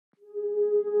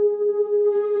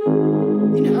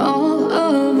In all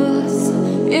of us,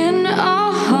 in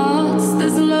our hearts,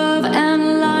 there's love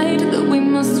and light that we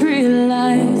must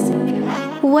realize.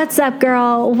 What's up,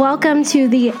 girl? Welcome to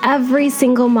the Every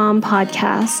Single Mom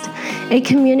podcast, a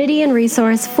community and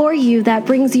resource for you that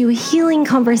brings you healing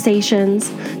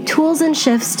conversations, tools and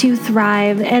shifts to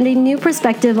thrive, and a new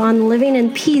perspective on living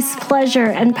in peace,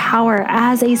 pleasure, and power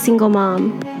as a single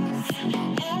mom.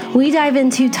 We dive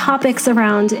into topics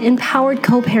around empowered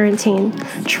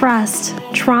co-parenting, trust,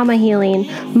 trauma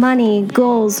healing, money,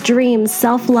 goals, dreams,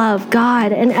 self-love,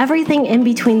 God, and everything in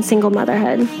between single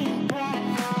motherhood.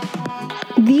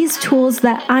 These tools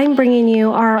that I'm bringing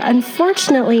you are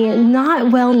unfortunately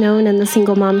not well known in the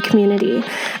single mom community.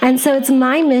 And so it's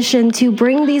my mission to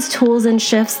bring these tools and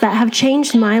shifts that have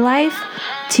changed my life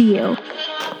to you,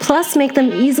 plus make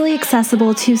them easily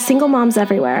accessible to single moms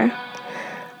everywhere.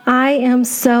 I am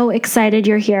so excited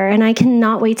you're here, and I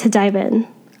cannot wait to dive in.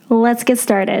 Let's get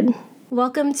started.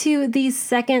 Welcome to the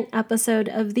second episode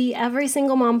of the Every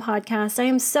Single Mom podcast. I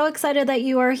am so excited that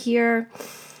you are here,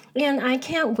 and I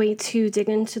can't wait to dig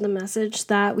into the message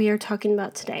that we are talking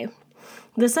about today.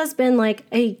 This has been like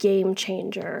a game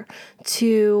changer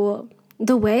to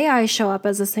the way I show up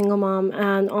as a single mom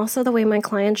and also the way my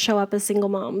clients show up as single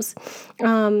moms.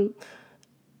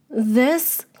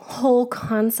 This whole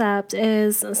concept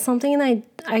is something that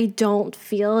I don't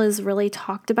feel is really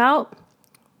talked about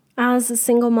as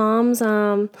single moms.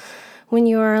 When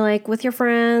you are like with your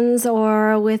friends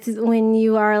or when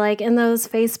you are like in those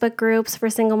Facebook groups for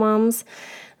single moms,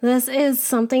 this is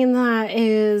something that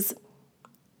is,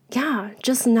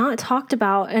 just not talked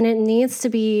about, and it needs to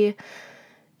be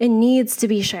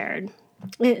shared.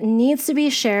 It needs to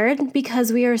be shared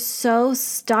because we are so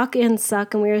stuck in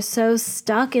suck, and we are so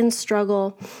stuck in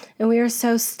struggle, and we are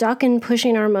so stuck in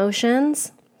pushing our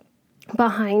emotions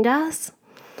behind us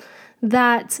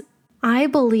that I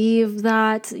believe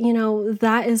that,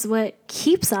 that is what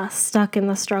keeps us stuck in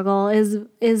the struggle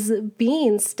is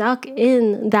being stuck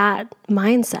in that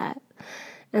mindset.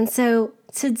 And so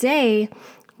today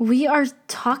we are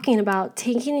talking about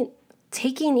taking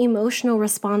emotional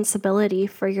responsibility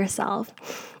for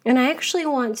yourself. And I actually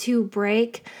want to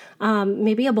break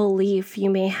maybe a belief you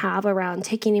may have around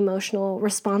taking emotional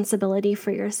responsibility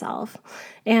for yourself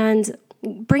and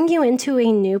bring you into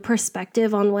a new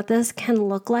perspective on what this can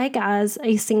look like as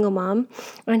a single mom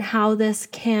and how this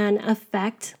can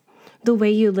affect the way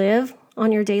you live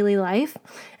on your daily life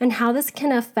and how this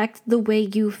can affect the way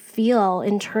you feel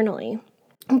internally.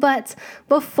 But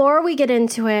before we get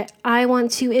into it, I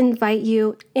want to invite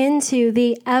you into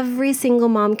the Every Single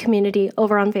Mom community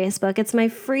over on Facebook. It's my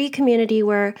free community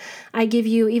where I give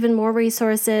you even more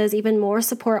resources, even more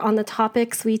support on the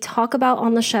topics we talk about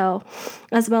on the show,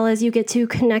 as well as you get to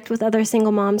connect with other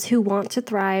single moms who want to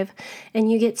thrive,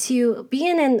 and you get to be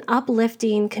in an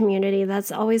uplifting community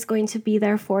that's always going to be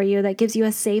there for you, that gives you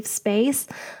a safe space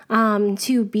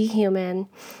to be human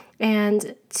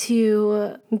and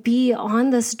to be on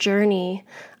this journey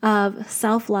of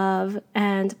self-love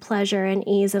and pleasure and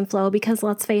ease and flow, because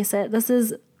let's face it, this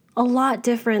is a lot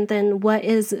different than what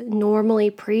is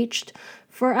normally preached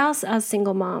for us as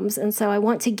single moms. And so I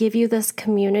want to give you this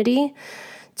community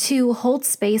to hold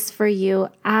space for you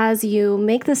as you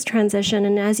make this transition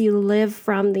and as you live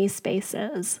from these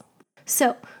spaces.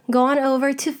 So go on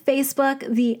over to Facebook,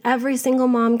 the Every Single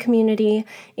Mom community,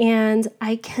 and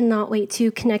I cannot wait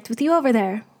to connect with you over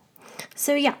there.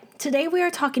 So today we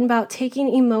are talking about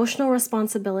taking emotional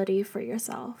responsibility for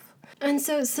yourself. And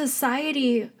so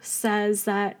society says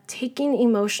that taking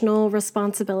emotional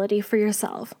responsibility for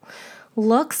yourself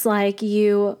looks like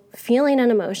you feeling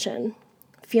an emotion,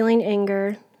 feeling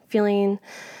anger, feeling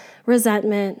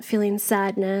resentment, feeling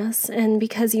sadness, and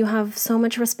because you have so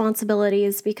much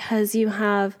responsibilities, because you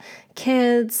have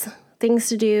kids, things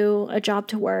to do, a job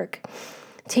to work,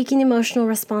 taking emotional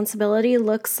responsibility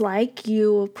looks like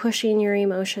you pushing your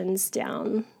emotions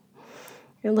down.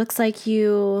 It looks like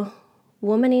you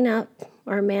womaning up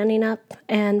or manning up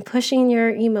and pushing your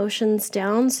emotions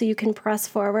down so you can press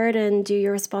forward and do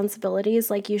your responsibilities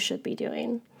like you should be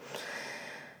doing.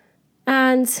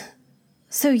 And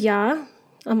so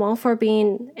I'm all for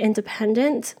being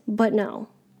independent, but no.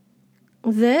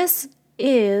 This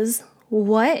is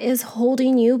what is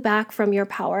holding you back from your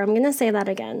power. I'm going to say that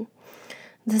again.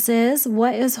 This is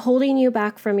what is holding you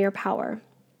back from your power.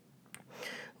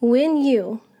 When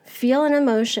you feel an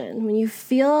emotion, when you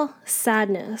feel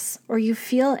sadness or you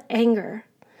feel anger,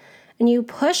 and you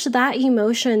push that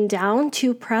emotion down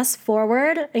to press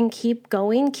forward and keep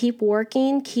going, keep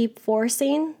working, keep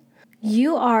forcing,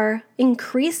 you are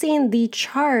increasing the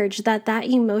charge that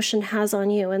emotion has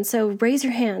on you. And so raise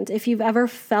your hand if you've ever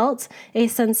felt a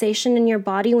sensation in your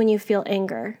body when you feel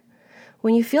anger.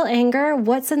 When you feel anger,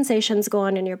 what sensations go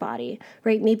on in your body,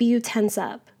 right? Maybe you tense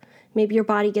up. Maybe your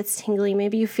body gets tingly.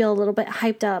 Maybe you feel a little bit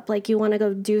hyped up, like you want to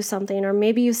go do something. Or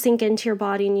maybe you sink into your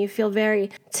body and you feel very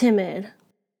timid.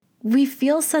 We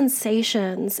feel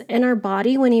sensations in our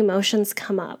body when emotions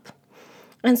come up.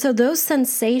 And so those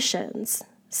sensations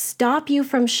stop you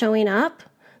from showing up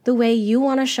the way you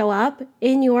want to show up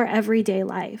in your everyday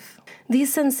life.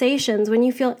 These sensations, when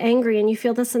you feel angry and you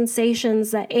feel the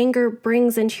sensations that anger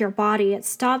brings into your body, it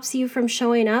stops you from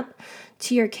showing up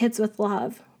to your kids with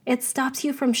love. It stops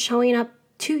you from showing up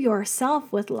to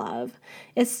yourself with love.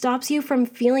 It stops you from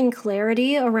feeling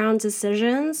clarity around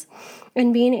decisions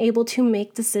and being able to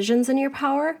make decisions in your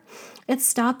power. It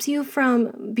stops you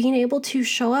from being able to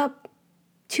show up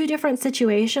to different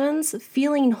situations,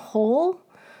 feeling whole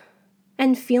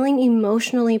and feeling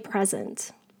emotionally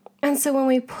present. And so when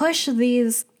we push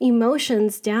these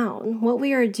emotions down, what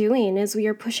we are doing is we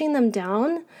are pushing them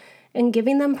down and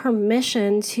giving them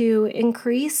permission to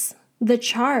increase the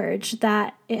charge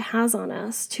that it has on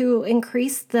us, to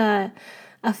increase the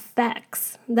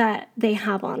effects that they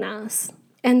have on us.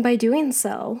 And by doing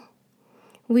so,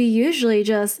 we usually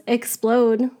just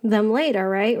explode them later,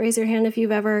 right? Raise your hand if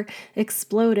you've ever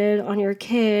exploded on your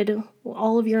kid,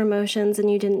 all of your emotions, and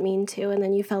you didn't mean to, and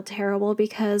then you felt terrible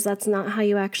because that's not how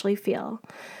you actually feel.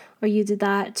 Or you did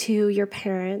that to your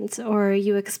parent, or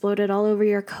you exploded all over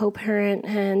your co-parent,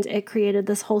 and it created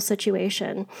this whole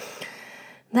situation.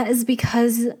 That is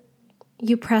because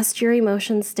you pressed your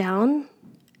emotions down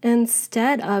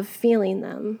instead of feeling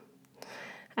them.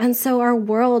 And so our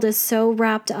world is so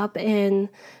wrapped up in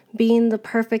being the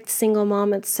perfect single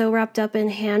mom. It's so wrapped up in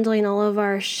handling all of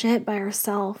our shit by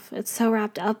ourselves. It's so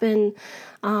wrapped up in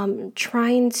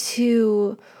trying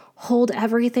to hold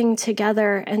everything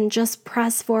together and just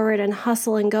press forward and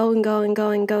hustle and go and go and go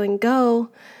and go and go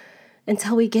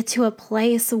until we get to a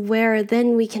place where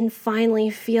then we can finally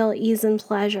feel ease and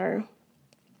pleasure.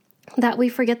 That we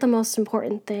forget the most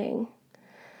important thing.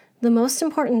 The most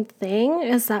important thing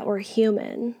is that we're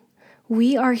human.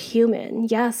 We are human.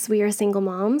 Yes, we are single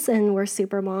moms and we're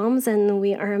super moms and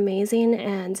we are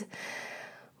amazing,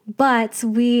 but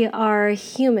we are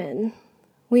human.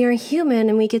 We are human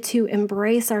and we get to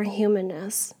embrace our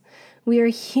humanness. We are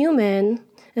human,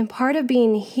 and part of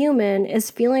being human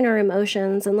is feeling our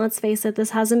emotions. And let's face it,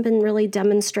 this hasn't been really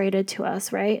demonstrated to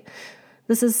us, right?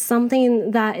 This is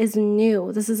something that is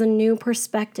new. This is a new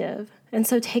perspective. And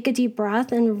so take a deep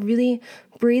breath and really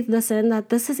breathe this in, that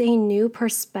this is a new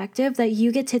perspective that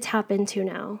you get to tap into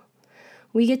now.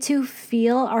 We get to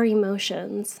feel our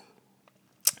emotions.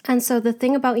 And so the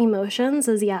thing about emotions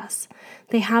is, yes,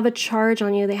 they have a charge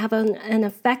on you. They have an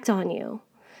effect on you.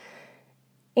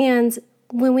 And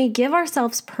when we give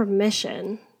ourselves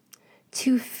permission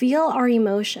to feel our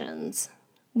emotions,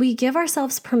 we give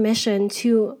ourselves permission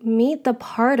to meet the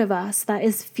part of us that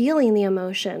is feeling the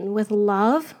emotion with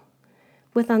love,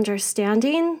 with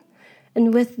understanding,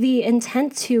 and with the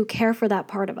intent to care for that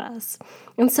part of us.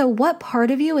 And so what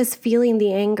part of you is feeling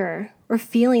the anger or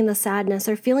feeling the sadness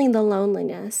or feeling the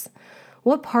loneliness?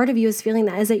 What part of you is feeling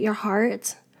that? Is it your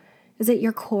heart? Is it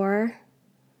your core?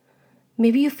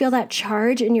 Maybe you feel that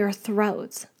charge in your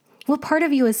throat. What part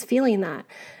of you is feeling that?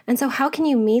 And so how can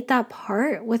you meet that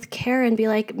part with care and be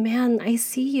like, man, I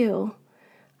see you.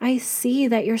 I see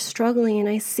that you're struggling and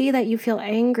I see that you feel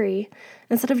angry,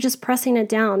 instead of just pressing it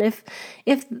down. If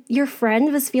your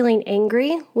friend was feeling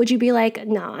angry, would you be like,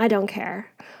 no, I don't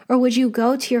care? Or would you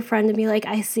go to your friend and be like,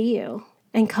 I see you,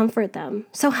 and comfort them?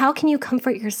 So how can you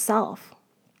comfort yourself?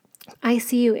 I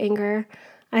see you, anger.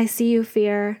 I see you,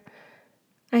 fear.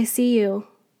 I see you.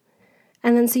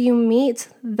 And then so you meet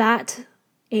that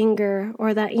anger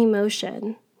or that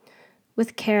emotion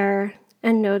with care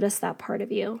and notice that part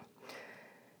of you.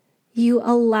 You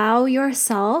allow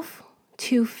yourself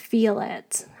to feel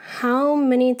it. How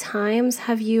many times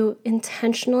have you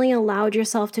intentionally allowed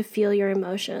yourself to feel your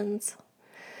emotions?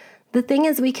 The thing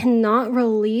is, we cannot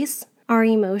release our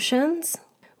emotions.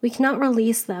 We cannot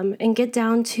release them and get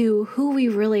down to who we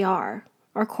really are,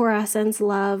 our core essence,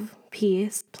 love,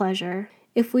 peace, pleasure,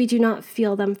 if we do not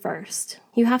feel them first.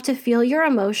 You have to feel your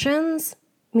emotions,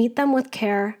 meet them with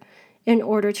care in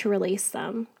order to release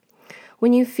them.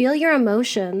 When you feel your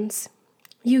emotions,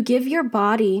 you give your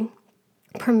body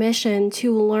permission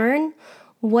to learn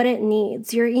what it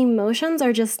needs. Your emotions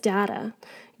are just data.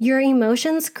 Your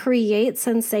emotions create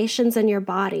sensations in your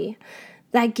body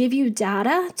that give you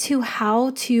data to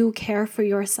how to care for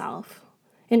yourself.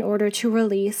 in order to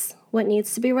release what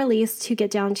needs to be released to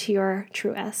get down to your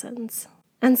true essence.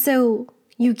 And so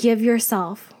you give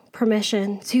yourself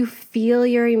permission to feel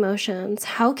your emotions.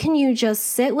 How can you just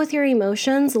sit with your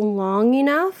emotions long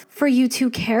enough for you to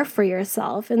care for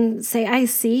yourself and say, I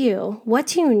see you. What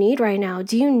do you need right now?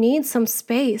 Do you need some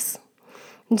space?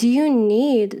 Do you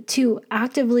need to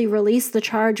actively release the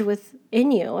charge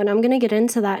within you? And I'm going to get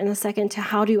into that in a second, to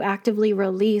how to actively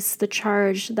release the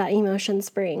charge that emotions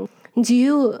bring. Do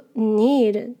you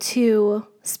need to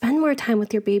spend more time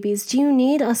with your babies? Do you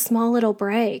need a small little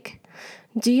break?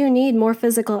 Do you need more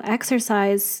physical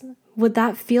exercise? Would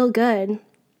that feel good?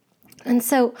 And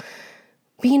so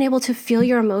being able to feel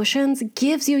your emotions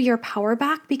gives you your power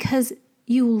back, because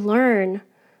you learn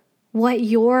what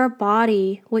your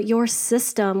body, what your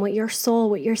system, what your soul,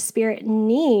 what your spirit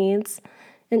needs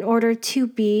in order to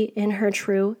be in her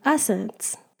true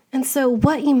essence. And so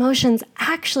what emotions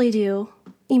actually do,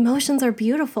 emotions are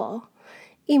beautiful.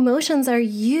 Emotions are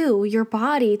you, your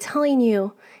body, telling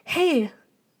you, hey,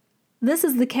 this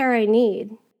is the care I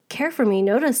need. Care for me,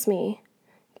 notice me.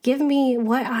 Give me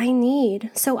what I need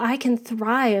so I can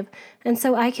thrive, and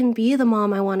so I can be the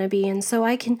mom I want to be, and so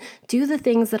I can do the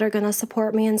things that are going to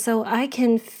support me, and so I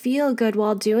can feel good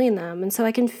while doing them, and so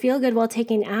I can feel good while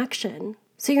taking action.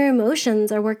 So your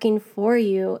emotions are working for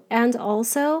you, and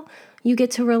also you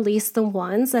get to release the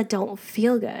ones that don't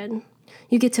feel good.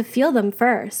 You get to feel them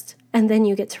first, and then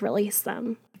you get to release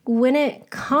them. When it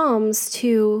comes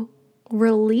to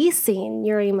releasing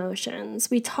your emotions,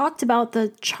 we talked about the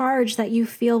charge that you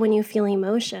feel when you feel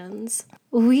emotions.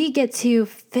 We get to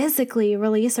physically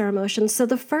release our emotions. So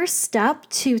the first step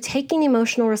to taking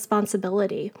emotional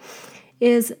responsibility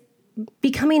is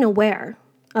becoming aware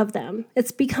of them.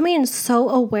 It's becoming so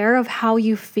aware of how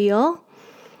you feel,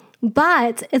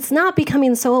 but it's not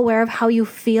becoming so aware of how you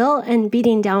feel and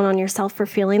beating down on yourself for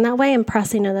feeling that way and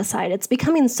pressing it aside. It's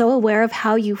becoming so aware of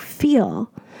how you feel,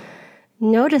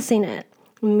 noticing it,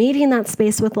 meeting that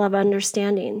space with love,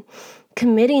 understanding,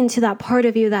 committing to that part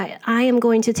of you that I am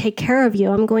going to take care of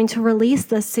you. I'm going to release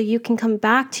this so you can come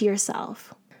back to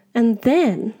yourself. And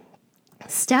then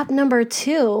step number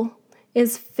 2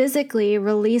 is physically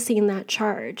releasing that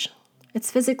charge.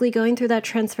 It's physically going through that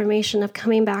transformation of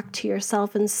coming back to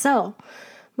yourself. And so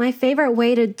my favorite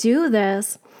way to do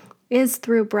this is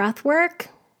through breath work,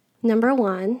 number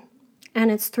 1,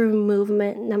 and it's through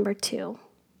movement, number 2.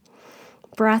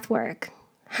 Breath work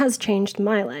has changed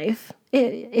my life.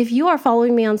 If you are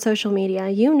following me on social media,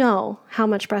 you know how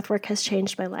much breath work has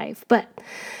changed my life. But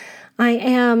I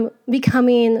am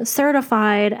becoming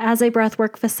certified as a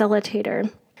breathwork facilitator.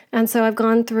 And so I've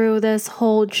gone through this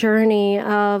whole journey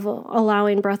of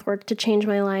allowing breathwork to change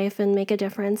my life and make a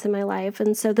difference in my life.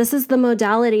 And so this is the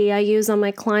modality I use on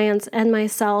my clients and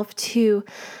myself to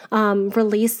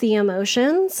release the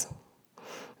emotions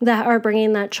that are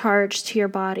bringing that charge to your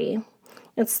body.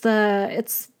 It's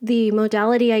the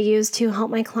modality I use to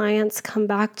help my clients come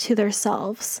back to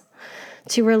themselves,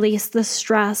 to release the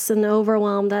stress and the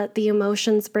overwhelm that the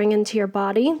emotions bring into your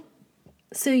body,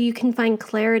 so you can find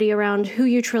clarity around who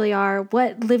you truly are,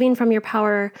 what living from your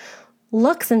power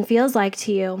looks and feels like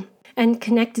to you, and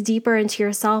connect deeper into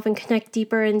yourself and connect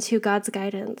deeper into God's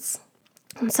guidance.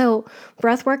 And so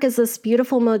breathwork is this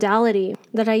beautiful modality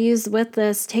that I use with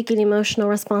this taking emotional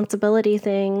responsibility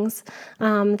things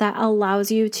that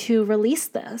allows you to release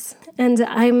this. And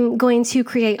I'm going to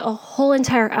create a whole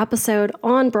entire episode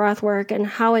on breathwork and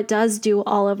how it does do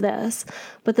all of this.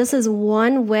 But this is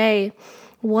one way,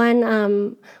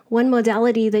 one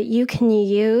modality that you can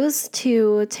use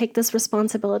to take this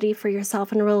responsibility for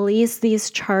yourself and release these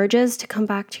charges to come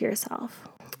back to yourself.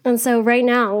 And so right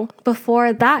now,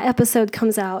 before that episode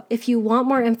comes out, if you want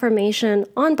more information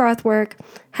on breathwork,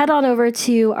 head on over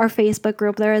to our Facebook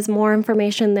group. There is more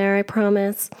information there, I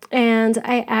promise. And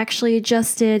I actually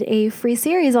just did a free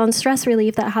series on stress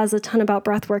relief that has a ton about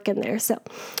breathwork in there. So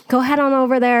go head on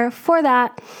over there for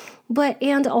that.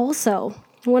 And also,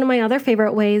 one of my other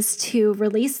favorite ways to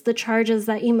release the charges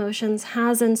that emotions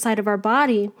has inside of our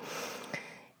body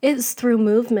is through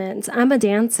movement. I'm a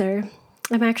dancer.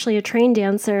 I'm actually a trained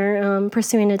dancer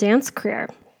pursuing a dance career.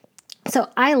 So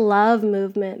I love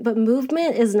movement, but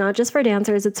movement is not just for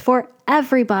dancers, it's for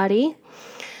everybody.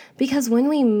 Because when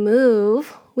we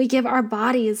move, we give our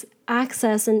bodies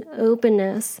access and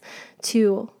openness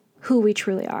to who we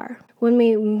truly are. When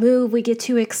we move, we get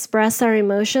to express our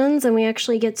emotions and we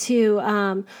actually get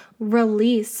to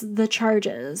release the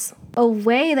charges. A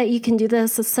way that you can do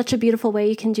this, is such a beautiful way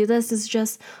you can do this, is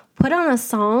just put on a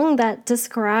song that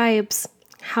describes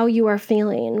how you are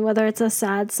feeling, whether it's a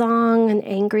sad song, an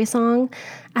angry song,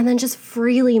 and then just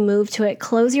freely move to it.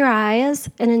 Close your eyes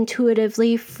and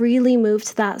intuitively freely move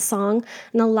to that song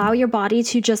and allow your body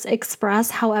to just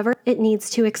express however it needs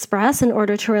to express in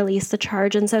order to release the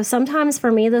charge. And so sometimes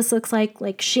for me, this looks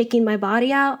like shaking my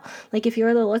body out. Like if you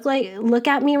were to look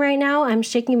at me right now, I'm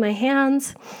shaking my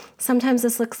hands. Sometimes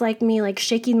this looks like me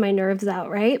shaking my nerves out,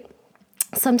 right?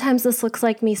 Sometimes this looks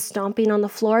like me stomping on the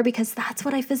floor because that's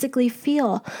what I physically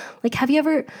feel. Have you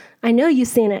ever, I know you've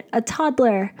seen it, a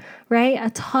toddler, right? A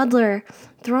toddler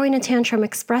throwing a tantrum,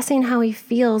 expressing how he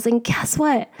feels. And guess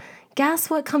what? Guess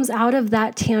what comes out of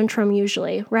that tantrum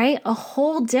usually, right? A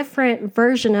whole different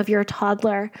version of your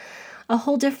toddler, a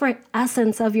whole different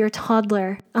essence of your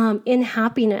toddler in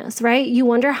happiness, right? You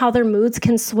wonder how their moods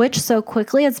can switch so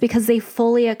quickly. It's because they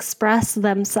fully express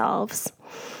themselves.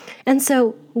 And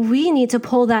so we need to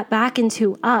pull that back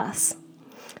into us.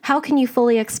 How can you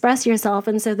fully express yourself?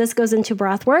 And so this goes into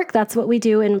breath work. That's what we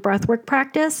do in breath work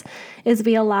practice, is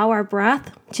we allow our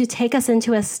breath to take us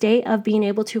into a state of being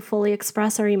able to fully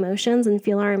express our emotions and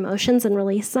feel our emotions and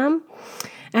release them.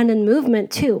 And in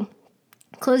movement too.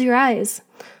 Close your eyes.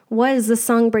 What is the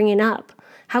song bringing up?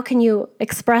 How can you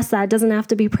express that? It doesn't have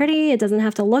to be pretty. It doesn't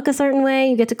have to look a certain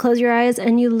way. You get to close your eyes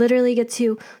and you literally get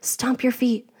to stomp your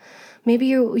feet. Maybe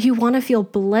you want to feel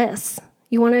bliss.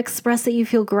 You want to express that you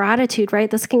feel gratitude,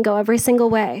 right? This can go every single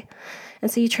way.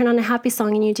 And so you turn on a happy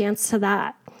song and you dance to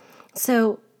that.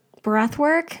 So breath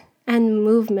work and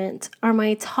movement are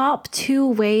my top 2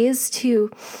 ways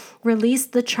to release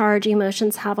the charge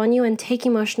emotions have on you and take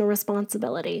emotional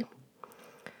responsibility.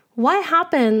 What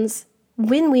happens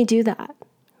when we do that?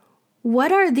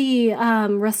 What are the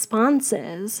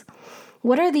responses?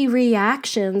 What are the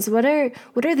reactions? What are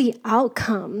the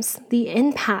outcomes, the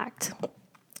impact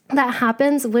that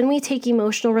happens when we take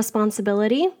emotional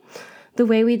responsibility, the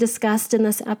way we discussed in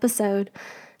this episode,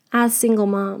 as single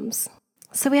moms?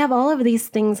 So we have all of these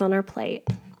things on our plate.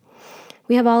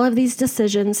 We have all of these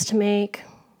decisions to make.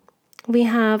 We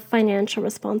have financial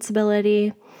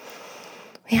responsibility.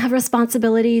 We have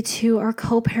responsibility to our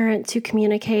co-parent to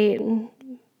communicate.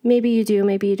 Maybe you do,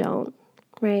 maybe you don't.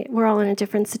 Right? We're all in a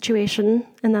different situation,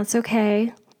 and that's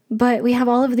okay. But we have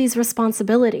all of these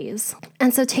responsibilities.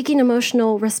 And so taking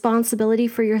emotional responsibility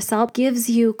for yourself gives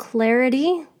you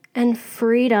clarity and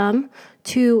freedom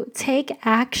to take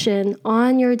action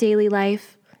on your daily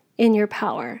life in your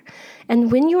power.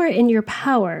 And when you are in your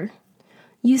power,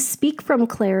 you speak from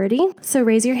clarity. So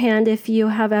raise your hand if you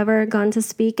have ever gone to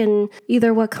speak and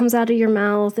either what comes out of your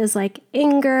mouth is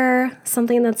anger,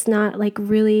 something that's not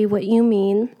really what you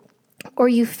mean, or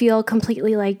you feel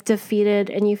completely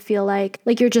defeated and you feel like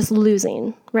you're just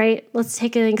losing, right? Let's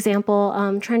take an example,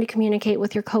 trying to communicate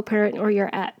with your co-parent or your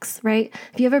ex, right?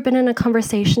 Have you ever been in a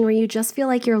conversation where you just feel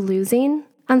like you're losing?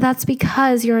 And that's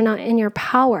because you're not in your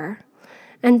power.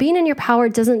 And being in your power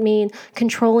doesn't mean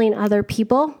controlling other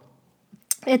people.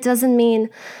 It doesn't mean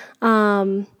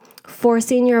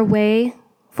forcing your way,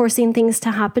 forcing things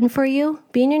to happen for you.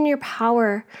 Being in your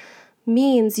power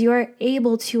means you are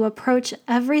able to approach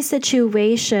every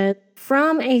situation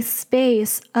from a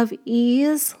space of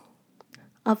ease,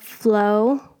 of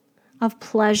flow, of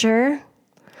pleasure,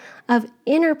 of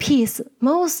inner peace,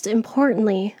 most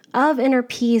importantly, of inner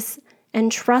peace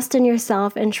and trust in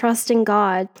yourself and trust in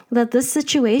God that this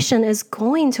situation is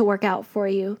going to work out for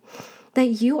you, that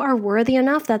you are worthy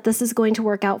enough that this is going to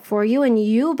work out for you, and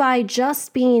you, by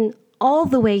just being all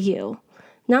the way you,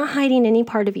 not hiding any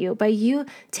part of you, by you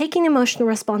taking emotional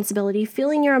responsibility,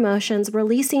 feeling your emotions,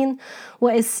 releasing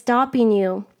what is stopping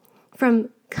you from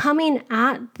coming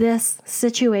at this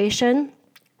situation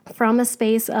from a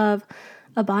space of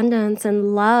abundance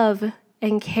and love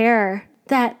and care,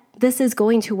 that this is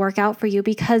going to work out for you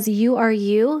because you are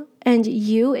you and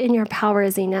you in your power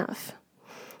is enough.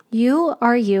 You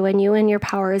are you and you in your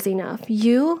power is enough.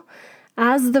 You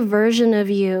as the version of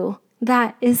you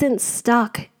that isn't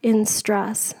stuck in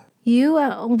stress.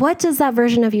 What does that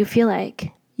version of you feel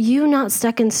like? You not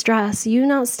stuck in stress, you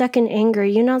not stuck in anger,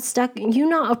 you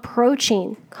not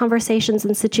approaching conversations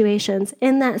and situations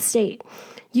in that state.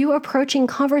 You approaching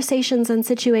conversations and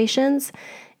situations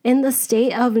in the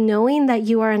state of knowing that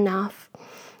you are enough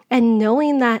and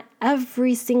knowing that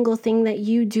every single thing that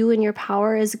you do in your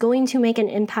power is going to make an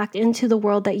impact into the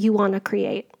world that you want to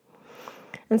create.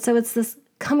 And so it's this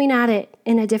coming at it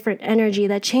in a different energy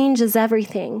that changes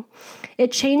everything.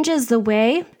 It changes the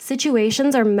way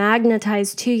situations are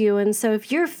magnetized to you. And so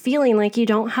if you're feeling like you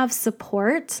don't have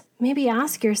support, maybe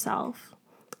ask yourself,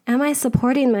 am I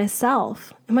supporting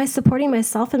myself? Am I supporting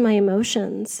myself in my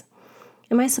emotions?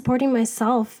 Am I supporting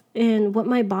myself in what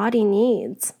my body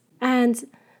needs? And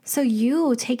So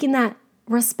you taking that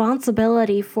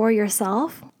responsibility for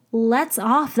yourself lets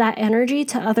off that energy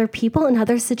to other people and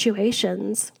other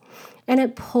situations. And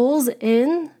it pulls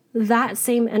in that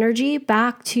same energy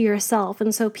back to yourself.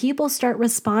 And so people start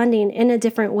responding in a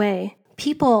different way.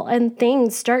 People and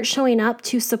things start showing up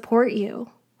to support you.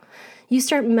 You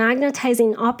start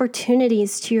magnetizing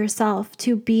opportunities to yourself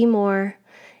to be more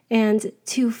and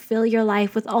to fill your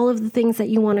life with all of the things that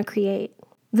you want to create.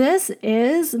 This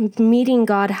is meeting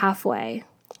God halfway.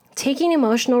 Taking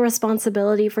emotional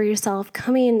responsibility for yourself,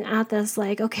 coming at this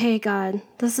like, okay, God,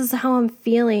 this is how I'm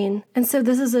feeling. And so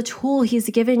this is a tool He's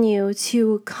given you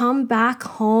to come back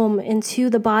home into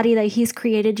the body that He's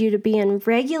created you to be in.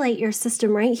 Regulate your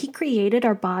system, right? He created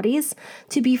our bodies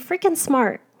to be freaking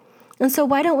smart. And so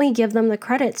why don't we give them the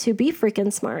credit to be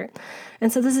freaking smart?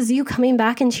 And so this is you coming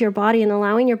back into your body and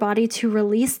allowing your body to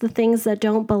release the things that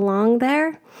don't belong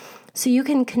there so you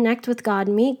can connect with God,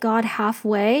 meet God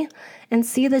halfway, and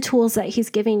see the tools that He's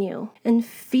giving you and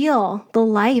feel the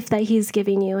life that He's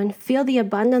giving you and feel the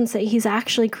abundance that He's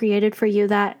actually created for you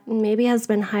that maybe has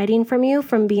been hiding from you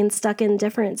from being stuck in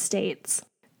different states.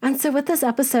 And so with this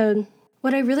episode,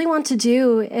 what I really want to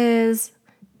do is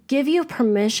give you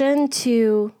permission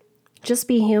to just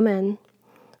be human.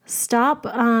 Stop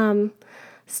trying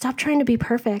to be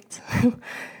perfect.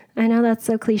 I know that's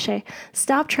so cliche.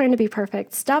 Stop trying to be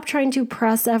perfect. Stop trying to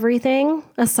press everything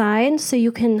aside so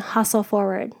you can hustle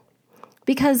forward.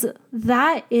 Because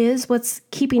that is what's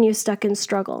keeping you stuck in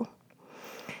struggle.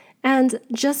 And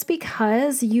just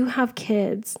because you have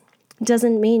kids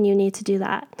doesn't mean you need to do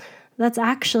that. That's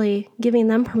actually giving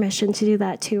them permission to do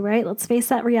that too, right? Let's face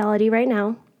that reality right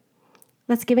now.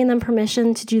 That's giving them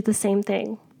permission to do the same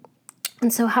thing.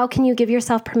 And so how can you give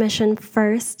yourself permission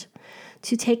first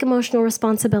to take emotional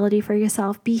responsibility for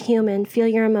yourself, be human, feel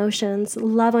your emotions,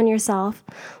 love on yourself,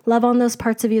 love on those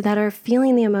parts of you that are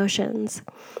feeling the emotions,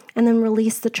 and then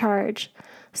release the charge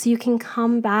so you can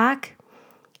come back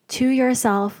to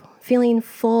yourself feeling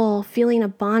full, feeling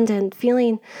abundant,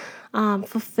 feeling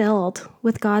fulfilled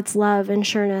with God's love and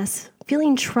sureness,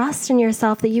 feeling trust in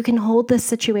yourself that you can hold this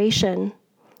situation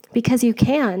because you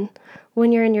can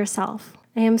when you're in yourself.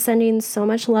 I am sending so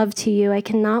much love to you. I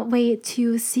cannot wait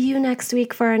to see you next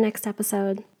week for our next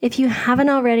episode. If you haven't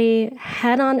already,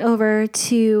 head on over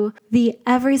to the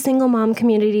Every Single Mom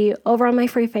community over on my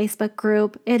free Facebook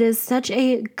group. It is such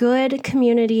a good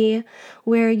community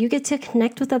where you get to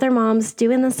connect with other moms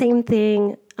doing the same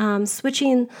thing,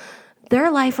 switching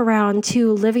their life around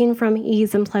to living from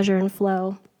ease and pleasure and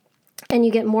flow. And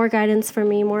you get more guidance from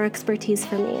me, more expertise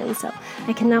from me. And so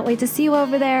I cannot wait to see you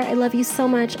over there. I love you so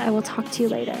much. I will talk to you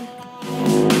later.